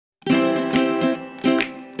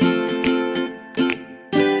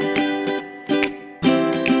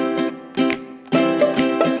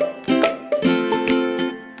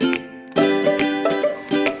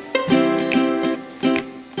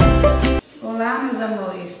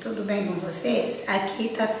com vocês? Aqui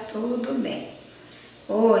tá tudo bem.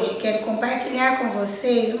 Hoje quero compartilhar com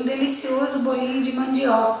vocês um delicioso bolinho de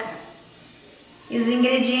mandioca. E os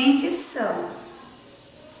ingredientes são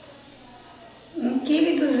 1,2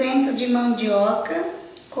 kg de mandioca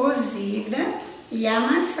cozida e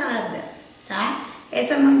amassada, tá?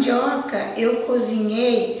 Essa mandioca eu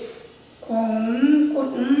cozinhei com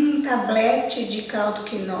um tablete de caldo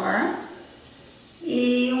quinoa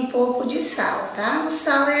e um pouco de sal, tá? O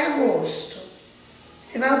sal é a gosto.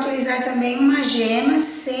 Você vai utilizar também uma gema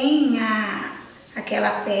sem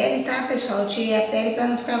aquela pele, tá, pessoal? Eu tirei a pele para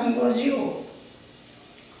não ficar com gosto de ovo.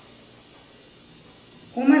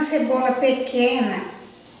 Uma cebola pequena,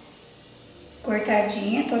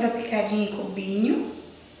 cortadinha, toda picadinha em cubinho.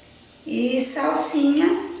 E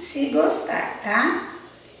salsinha, se gostar, tá?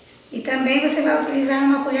 E também você vai utilizar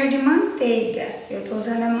uma colher de manteiga. Eu tô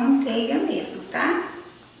usando a manteiga mesmo, tá?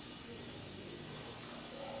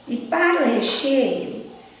 E para o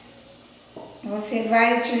recheio, você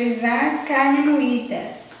vai utilizar carne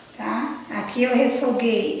moída, tá? Aqui eu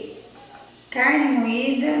refoguei carne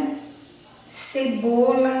moída,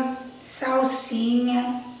 cebola,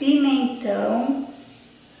 salsinha, pimentão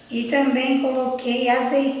e também coloquei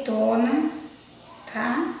azeitona,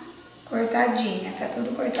 tá? Cortadinha, tá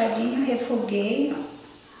tudo cortadinho, refoguei, ó.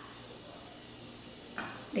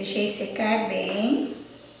 Deixei secar bem,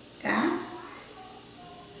 tá?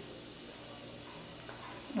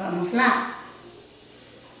 Vamos lá?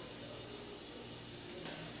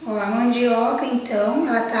 Ó, a mandioca, então,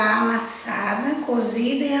 ela tá amassada,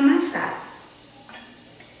 cozida e amassada.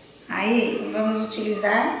 Aí, vamos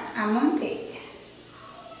utilizar a manteiga.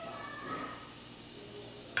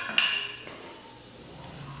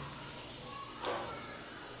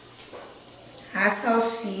 A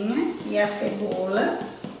salsinha e a cebola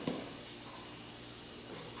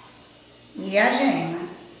e a gema.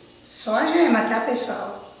 Só a gema, tá,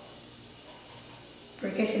 pessoal?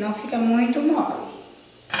 Porque senão fica muito mole.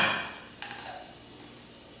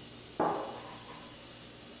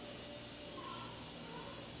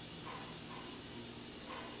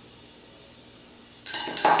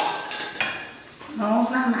 Mãos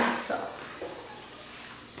na massa,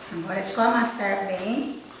 ó. Agora é só amassar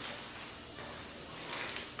bem.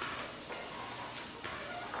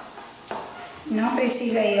 Não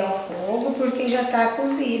precisa ir ao fogo, porque já tá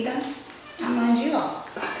cozida a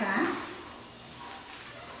mandioca, tá?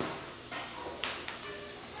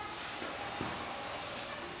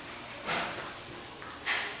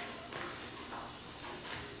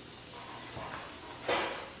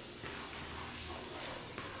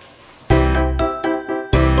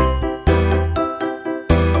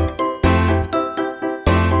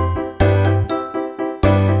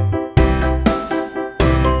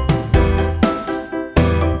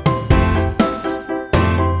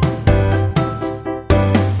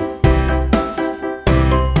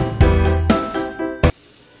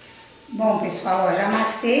 Bom, pessoal, ó, já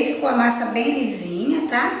amassei, ficou a massa bem lisinha,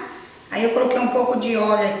 tá? Aí eu coloquei um pouco de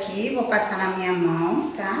óleo aqui, vou passar na minha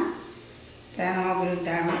mão, tá? Pra não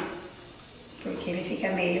grudar, porque ele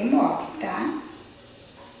fica meio mole, tá?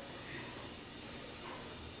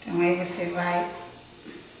 Então aí você vai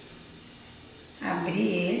abrir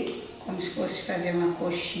ele, como se fosse fazer uma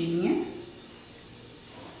coxinha.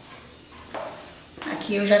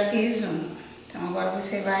 Aqui eu já fiz um, então agora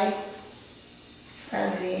você vai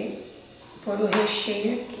fazer... Pôr o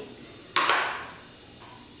recheio aqui.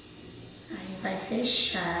 Aí vai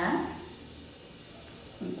fechar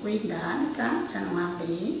com cuidado, tá? Pra não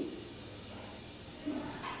abrir.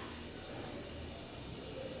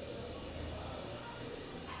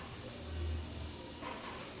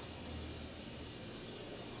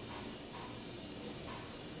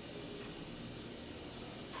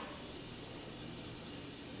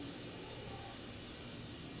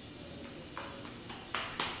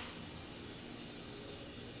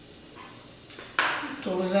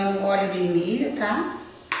 Tô usando óleo de milho, tá?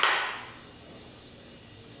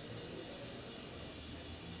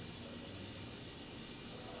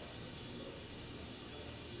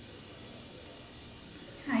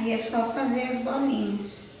 Aí é só fazer as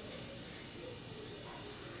bolinhas.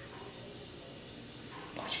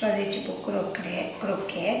 Pode fazer tipo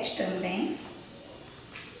croquete também.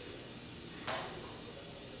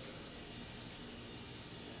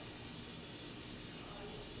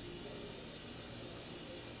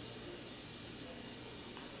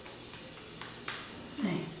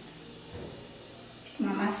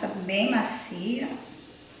 Uma massa bem macia,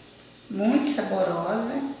 muito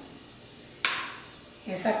saborosa.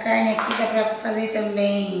 Essa carne aqui dá pra fazer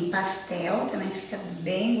também pastel, também fica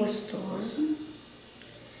bem gostoso.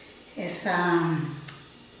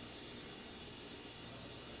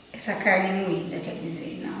 essa carne moída, quer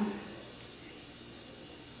dizer, não.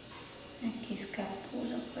 Aqui escapou,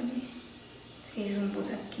 já pode, fez um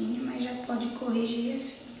buraquinho, mas já pode corrigir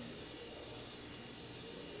assim.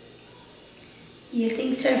 E ele tem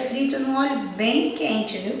que ser frito num óleo bem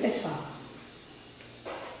quente, viu, pessoal?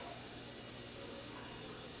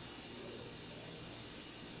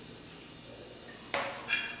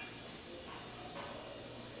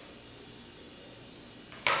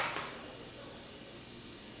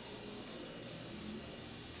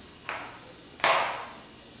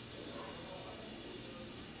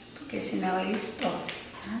 Porque senão ele estoura,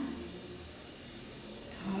 tá?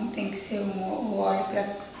 Então tem que ser o óleo para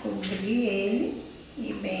cobrir ele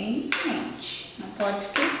e bem quente. Não pode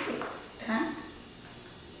esquecer, tá?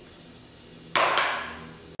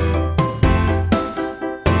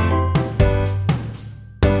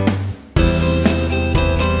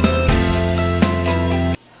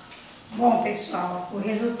 Bom, pessoal, o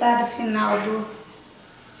resultado final do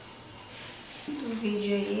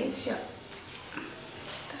vídeo é esse, ó.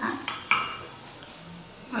 Tá?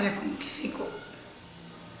 Olha como que ficou.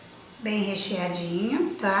 Bem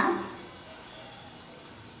recheadinho, tá?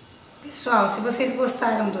 Pessoal, se vocês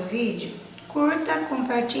gostaram do vídeo, curta,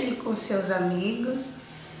 compartilhe com seus amigos,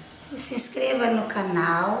 se inscreva no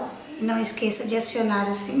canal e não esqueça de acionar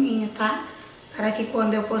o sininho, tá? Para que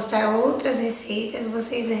quando eu postar outras receitas,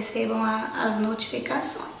 vocês recebam as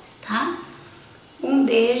notificações, tá? Um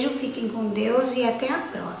beijo, fiquem com Deus e até a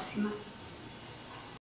próxima.